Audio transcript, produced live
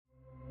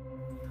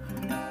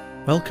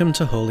Welcome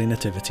to Holy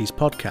Nativity's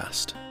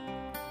podcast.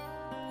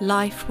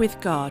 Life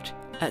with God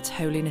at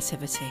Holy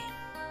Nativity.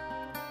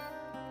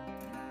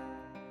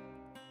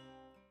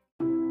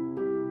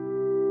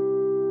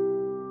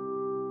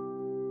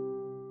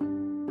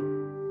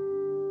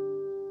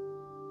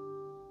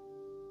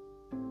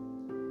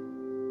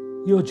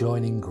 You're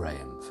joining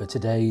Graham for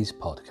today's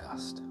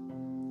podcast.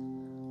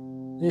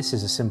 This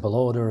is a simple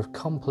order of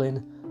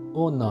Compline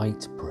or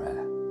night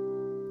prayer.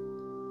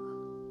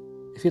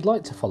 If you'd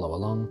like to follow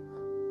along,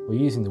 we're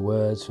using the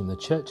words from the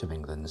Church of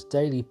England's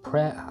daily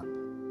prayer app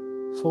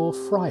for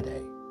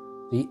Friday,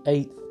 the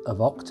 8th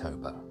of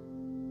October.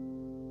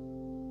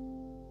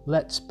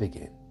 Let's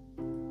begin.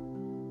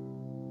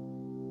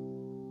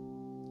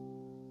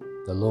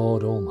 The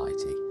Lord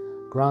Almighty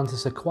grant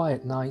us a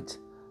quiet night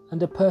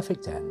and a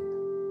perfect end.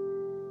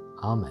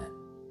 Amen.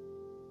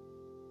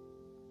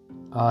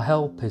 Our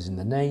help is in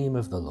the name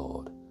of the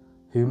Lord,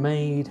 who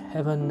made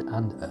heaven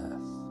and earth.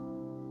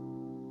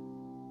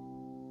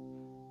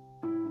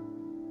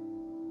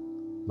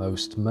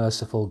 Most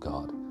merciful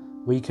God,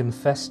 we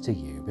confess to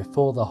you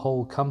before the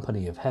whole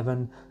company of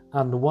heaven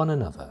and one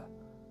another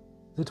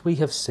that we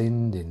have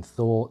sinned in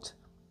thought,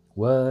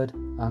 word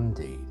and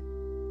deed,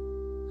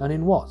 and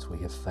in what we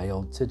have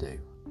failed to do.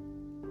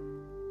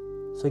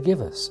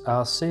 Forgive us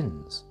our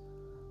sins,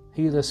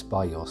 heal us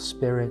by your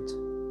Spirit,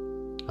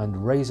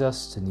 and raise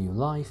us to new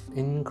life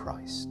in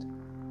Christ.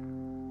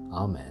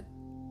 Amen.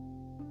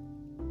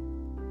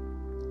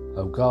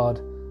 O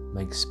God,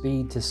 make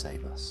speed to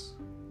save us.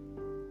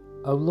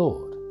 O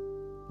Lord,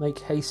 make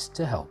haste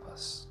to help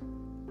us.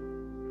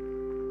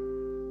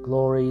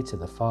 Glory to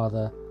the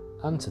Father,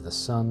 and to the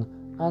Son,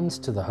 and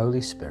to the Holy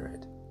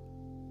Spirit,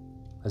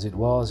 as it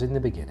was in the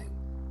beginning,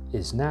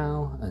 is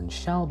now, and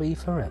shall be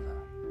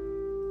forever.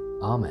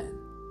 Amen.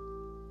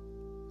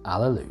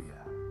 Alleluia.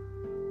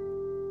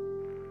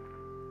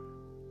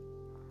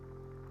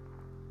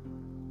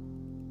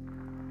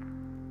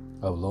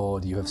 O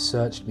Lord, you have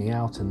searched me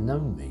out and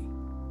known me.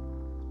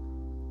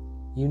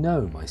 You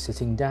know my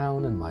sitting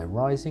down and my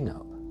rising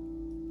up.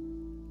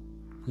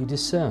 You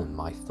discern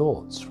my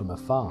thoughts from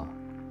afar.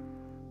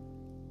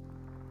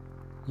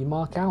 You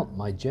mark out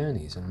my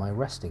journeys and my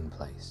resting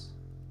place,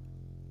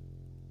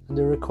 and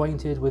are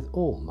acquainted with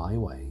all my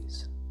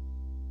ways.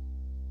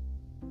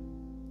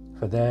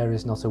 For there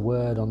is not a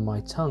word on my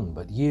tongue,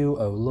 but you,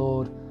 O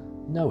Lord,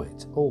 know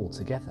it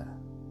altogether.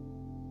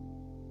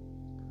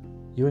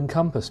 You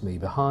encompass me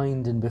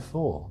behind and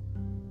before,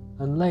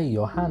 and lay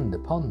your hand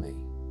upon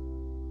me.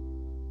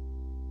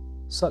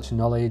 Such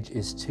knowledge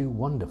is too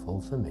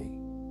wonderful for me,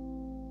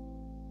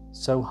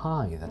 so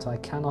high that I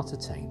cannot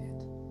attain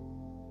it.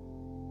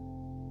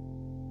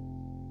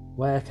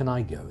 Where can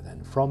I go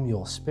then from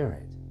your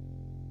Spirit?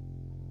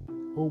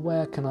 Or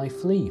where can I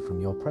flee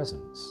from your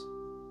presence?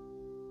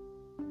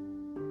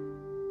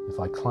 If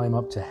I climb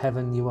up to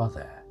heaven, you are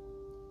there.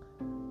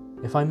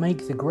 If I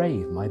make the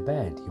grave my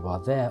bed, you are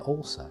there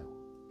also.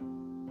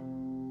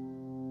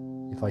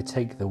 If I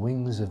take the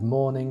wings of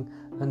morning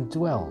and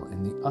dwell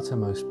in the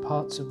uttermost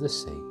parts of the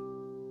sea,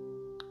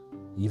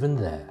 even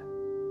there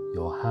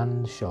your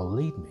hand shall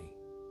lead me.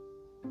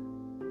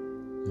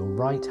 Your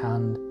right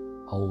hand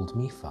hold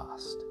me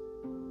fast.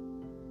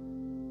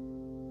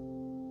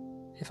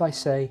 If I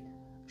say,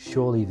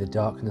 surely the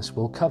darkness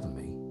will cover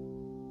me,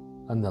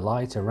 and the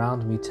light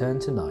around me turn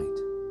to night,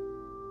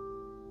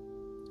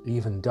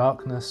 even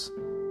darkness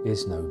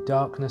is no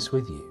darkness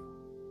with you.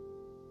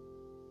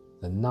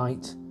 The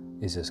night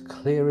is as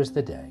clear as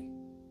the day.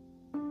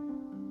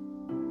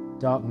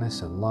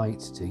 Darkness and light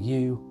to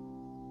you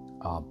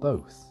are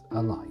both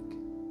alike.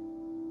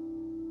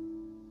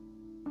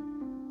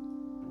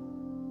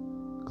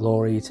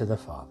 Glory to the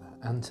Father,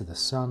 and to the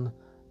Son,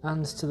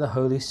 and to the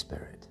Holy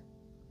Spirit,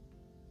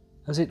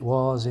 as it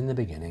was in the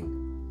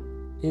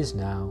beginning, is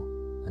now,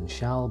 and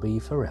shall be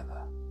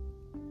forever.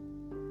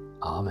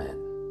 Amen.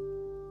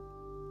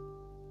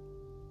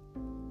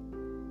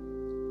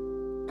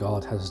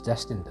 God has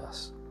destined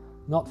us,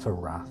 not for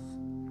wrath,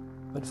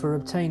 but for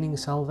obtaining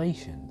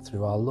salvation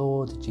through our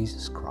Lord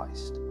Jesus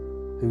Christ,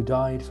 who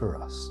died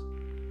for us,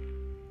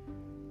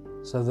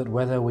 so that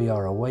whether we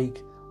are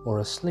awake or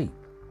asleep,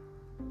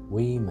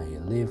 we may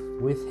live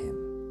with him.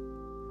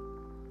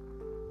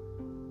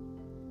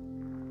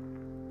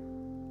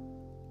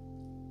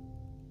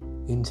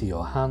 Into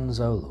your hands,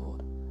 O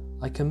Lord,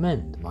 I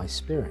commend my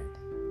spirit.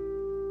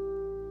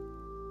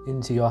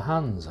 Into your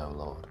hands, O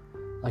Lord,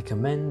 I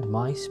commend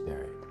my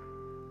spirit.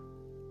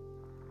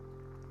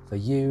 For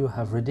you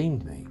have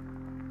redeemed me,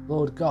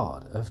 Lord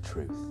God of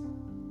truth.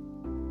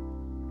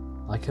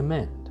 I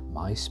commend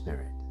my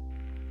spirit.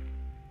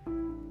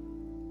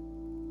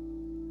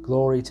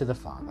 Glory to the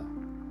Father,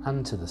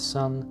 and to the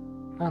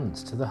Son, and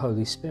to the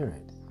Holy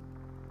Spirit.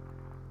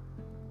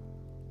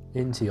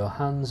 Into your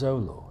hands, O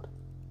Lord,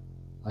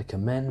 I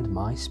commend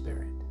my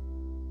spirit.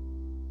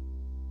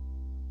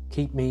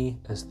 Keep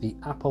me as the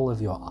apple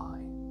of your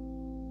eye.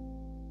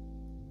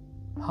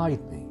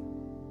 Hide me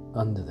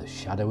under the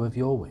shadow of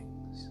your wings.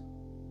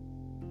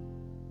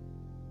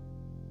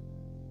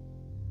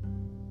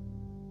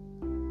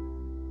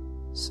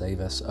 Save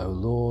us, O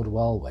Lord,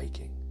 while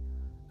waking,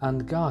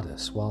 and guard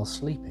us while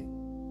sleeping,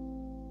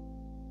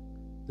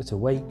 that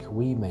awake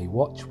we may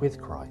watch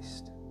with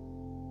Christ,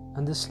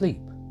 and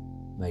asleep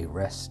may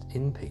rest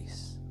in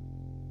peace.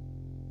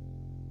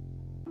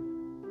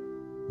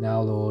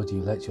 Now, Lord,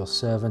 you let your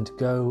servant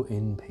go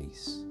in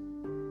peace.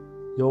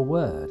 Your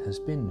word has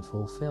been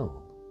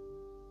fulfilled.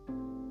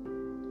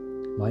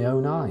 My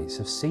own eyes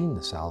have seen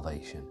the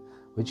salvation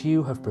which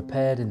you have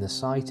prepared in the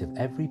sight of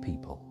every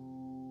people,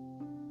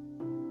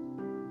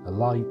 a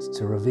light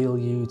to reveal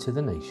you to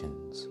the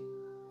nations,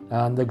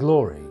 and the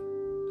glory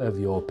of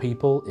your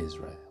people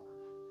Israel.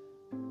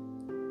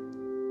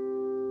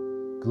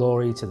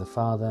 Glory to the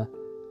Father,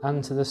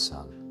 and to the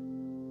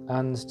Son,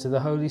 and to the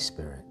Holy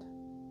Spirit,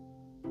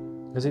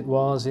 as it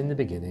was in the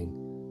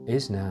beginning,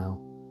 is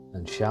now,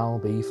 and shall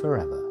be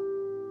forever.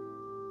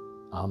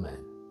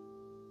 Amen.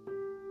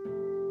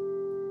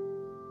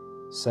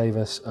 Save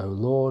us, O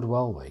Lord,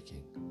 while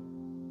waking,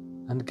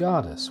 and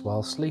guard us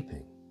while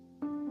sleeping,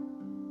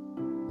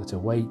 that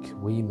awake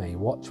we may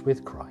watch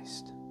with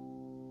Christ,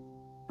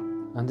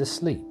 and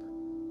asleep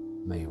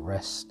may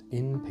rest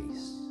in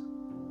peace.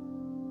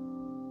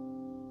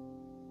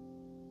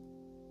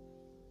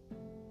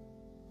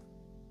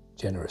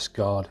 Generous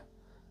God,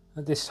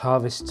 at this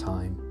harvest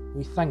time,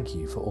 we thank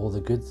you for all the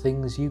good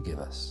things you give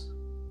us.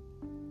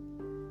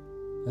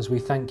 As we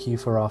thank you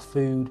for our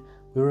food,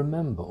 we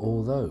remember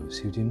all those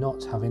who do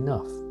not have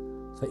enough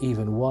for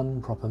even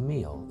one proper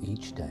meal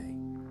each day.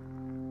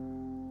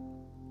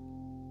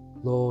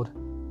 Lord,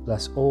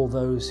 bless all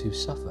those who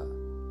suffer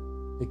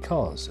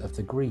because of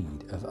the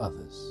greed of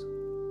others.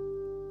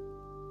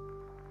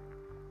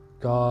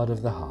 God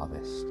of the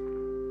harvest,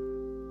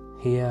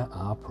 hear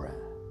our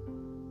prayer.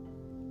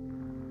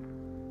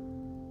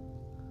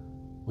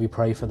 We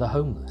pray for the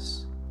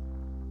homeless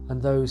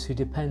and those who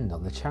depend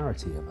on the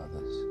charity of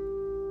others.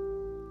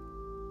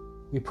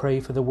 We pray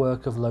for the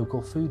work of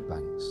local food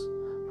banks,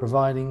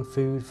 providing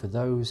food for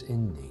those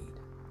in need.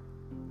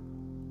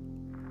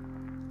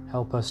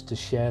 Help us to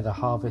share the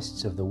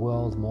harvests of the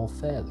world more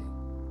fairly,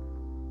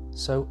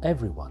 so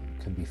everyone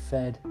can be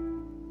fed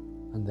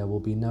and there will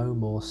be no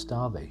more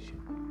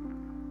starvation.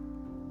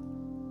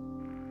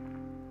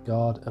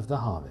 God of the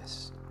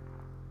harvest,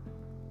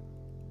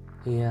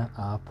 hear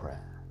our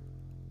prayer.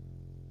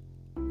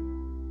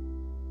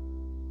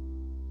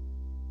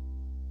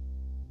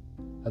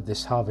 At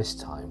this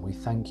harvest time, we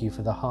thank you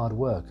for the hard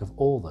work of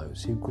all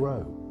those who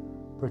grow,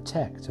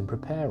 protect and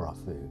prepare our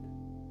food.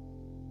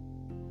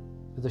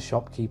 For the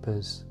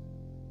shopkeepers,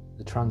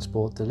 the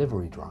transport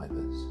delivery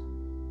drivers,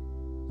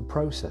 the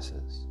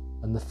processors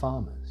and the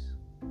farmers.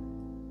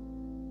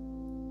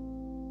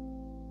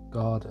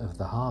 God of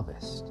the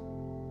harvest,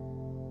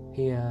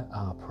 hear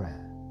our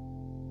prayer.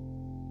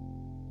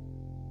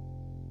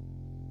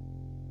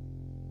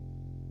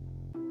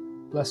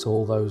 Bless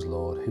all those,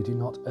 Lord, who do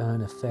not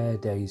earn a fair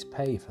day's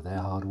pay for their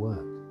hard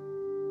work,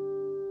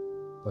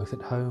 both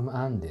at home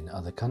and in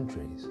other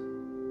countries.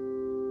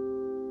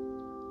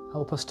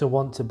 Help us to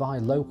want to buy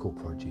local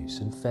produce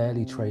and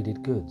fairly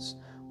traded goods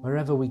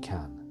wherever we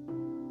can,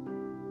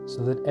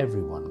 so that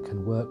everyone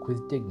can work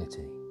with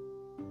dignity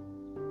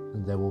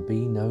and there will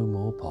be no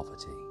more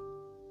poverty.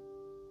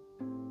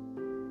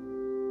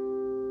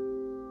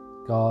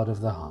 God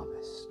of the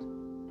harvest,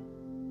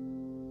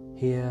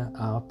 hear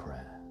our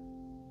prayer.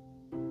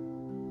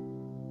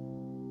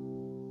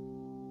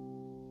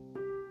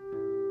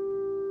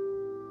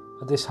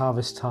 At this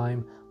harvest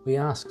time, we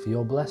ask for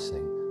your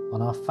blessing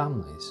on our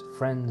families,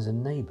 friends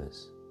and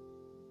neighbours,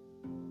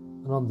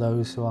 and on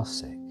those who are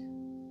sick.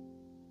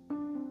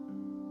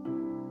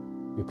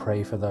 We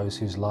pray for those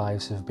whose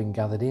lives have been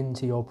gathered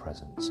into your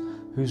presence,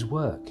 whose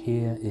work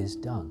here is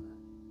done.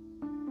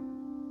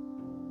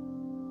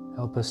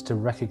 Help us to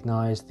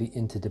recognise the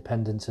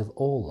interdependence of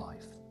all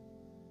life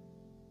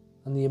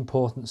and the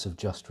importance of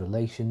just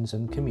relations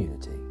and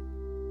community.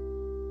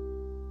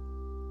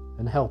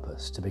 And help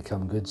us to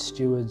become good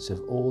stewards of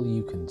all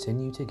you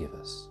continue to give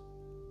us.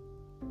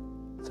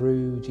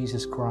 Through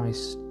Jesus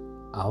Christ,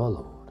 our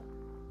Lord.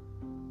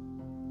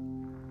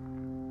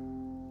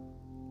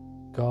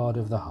 God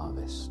of the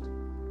harvest,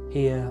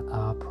 hear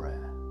our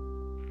prayer.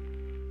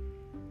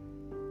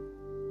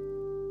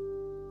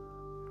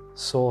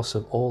 Source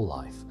of all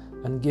life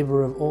and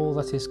giver of all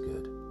that is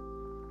good,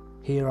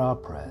 hear our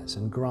prayers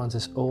and grant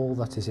us all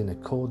that is in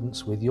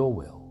accordance with your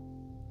will.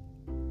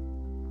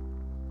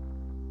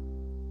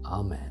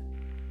 Amen.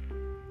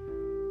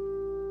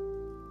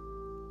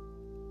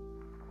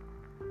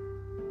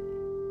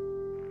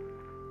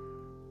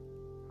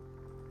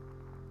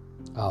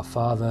 Our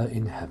Father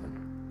in heaven,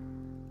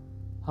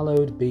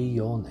 hallowed be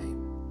your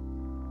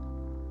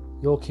name.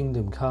 Your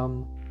kingdom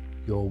come,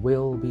 your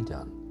will be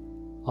done,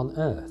 on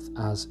earth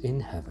as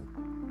in heaven.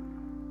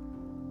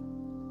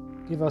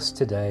 Give us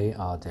today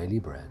our daily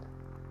bread.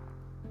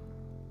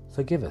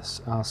 Forgive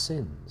us our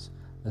sins,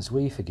 as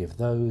we forgive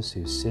those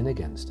who sin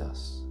against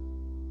us.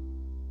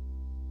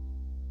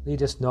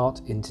 Lead us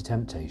not into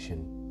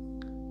temptation,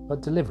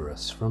 but deliver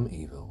us from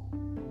evil.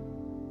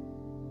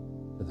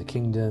 For the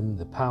kingdom,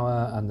 the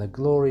power, and the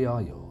glory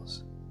are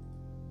yours,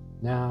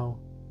 now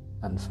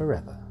and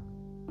forever.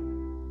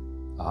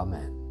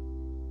 Amen.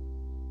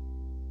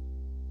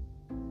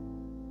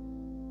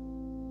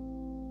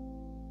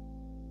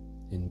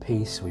 In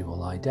peace we will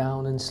lie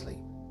down and sleep,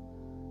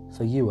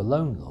 for you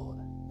alone, Lord,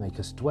 make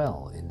us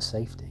dwell in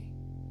safety.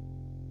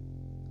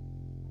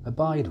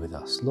 Abide with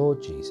us,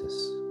 Lord Jesus,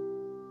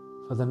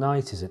 for the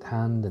night is at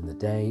hand and the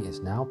day is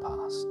now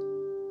past.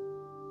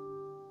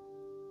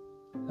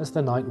 As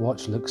the night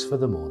watch looks for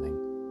the morning,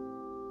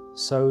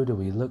 so do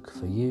we look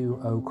for you,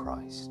 O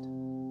Christ.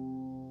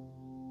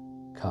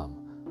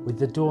 Come with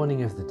the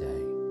dawning of the day,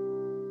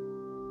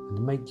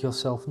 and make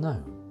yourself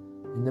known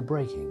in the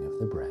breaking of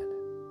the bread.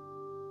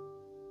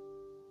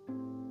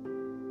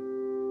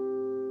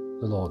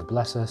 The Lord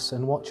bless us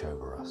and watch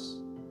over us.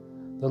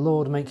 The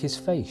Lord make his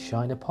face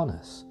shine upon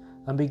us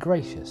and be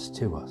gracious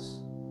to us.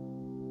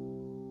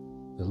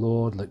 The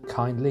Lord look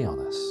kindly on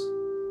us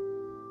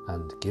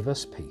and give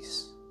us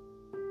peace.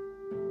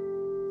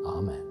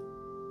 Amen.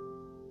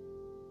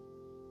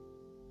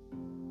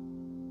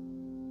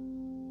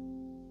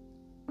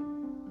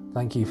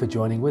 Thank you for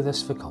joining with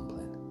us for Compline.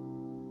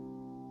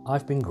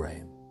 I've been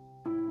Graham.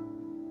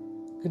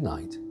 Good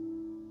night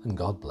and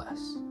God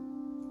bless.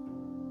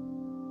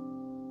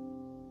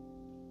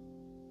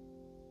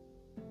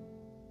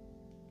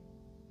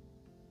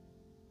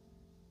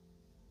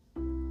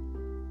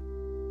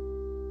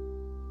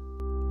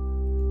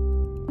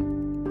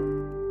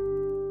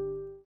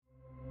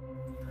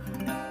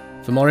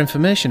 For more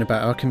information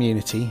about our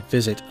community,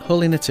 visit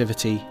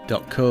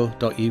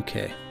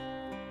holynativity.co.uk.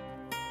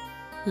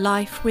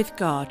 Life with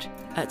God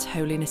at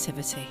Holy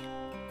Nativity.